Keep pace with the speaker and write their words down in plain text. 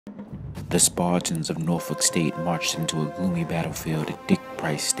The Spartans of Norfolk State marched into a gloomy battlefield at Dick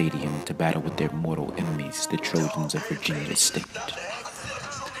Price Stadium to battle with their mortal enemies, the Trojans of Virginia State.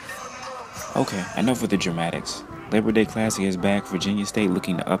 Okay, enough with the dramatics. Labor Day Classic is back, Virginia State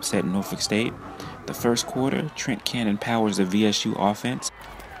looking to upset Norfolk State. The first quarter, Trent Cannon powers the VSU offense,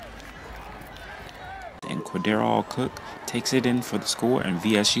 and Quaderall Cook takes it in for the score, and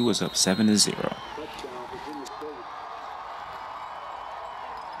VSU is up 7-0.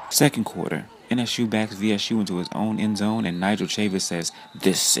 Second quarter, NSU backs VSU into his own end zone, and Nigel Chavis says,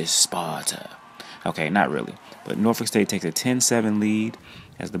 "This is Sparta." Okay, not really, but Norfolk State takes a 10-7 lead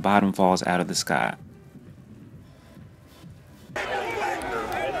as the bottom falls out of the sky.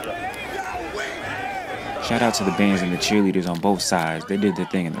 Shout out to the bands and the cheerleaders on both sides. They did their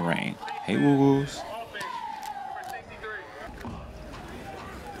thing in the rain. Hey, woo-woos.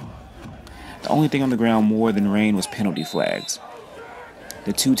 The only thing on the ground more than rain was penalty flags.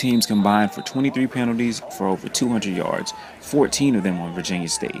 The two teams combined for 23 penalties for over 200 yards, 14 of them on Virginia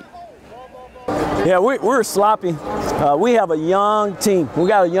State. Yeah, we're sloppy. We have a young team. We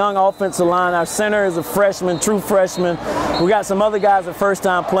got a young offensive line. Our center is a freshman, true freshman. We got some other guys that first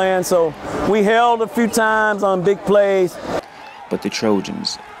time playing, so we held a few times on big plays. But the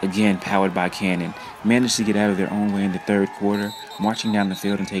Trojans, again powered by Cannon, managed to get out of their own way in the third quarter, marching down the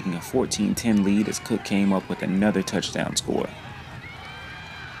field and taking a 14-10 lead as Cook came up with another touchdown score.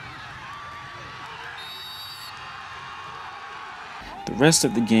 The rest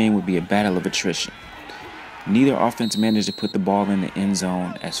of the game would be a battle of attrition. Neither offense managed to put the ball in the end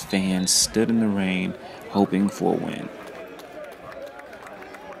zone as fans stood in the rain hoping for a win.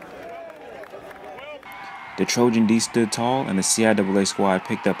 The Trojan D stood tall, and the CIAA squad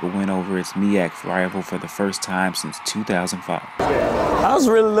picked up a win over its MEAC rival for the first time since 2005. I was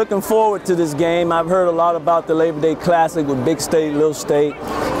really looking forward to this game. I've heard a lot about the Labor Day Classic with big state, little state.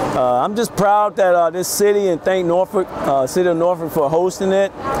 I'm just proud that this city, and thank Norfolk, City of Norfolk for hosting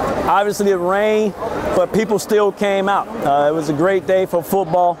it. Obviously it rained, but people still came out. It was a great day for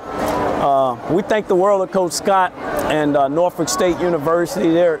football. We thank the world of Coach Scott and Norfolk State University.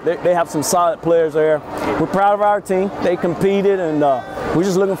 They have some solid players there. We're proud of our team. They competed, and we're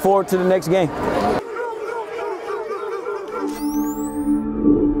just looking forward to the next game.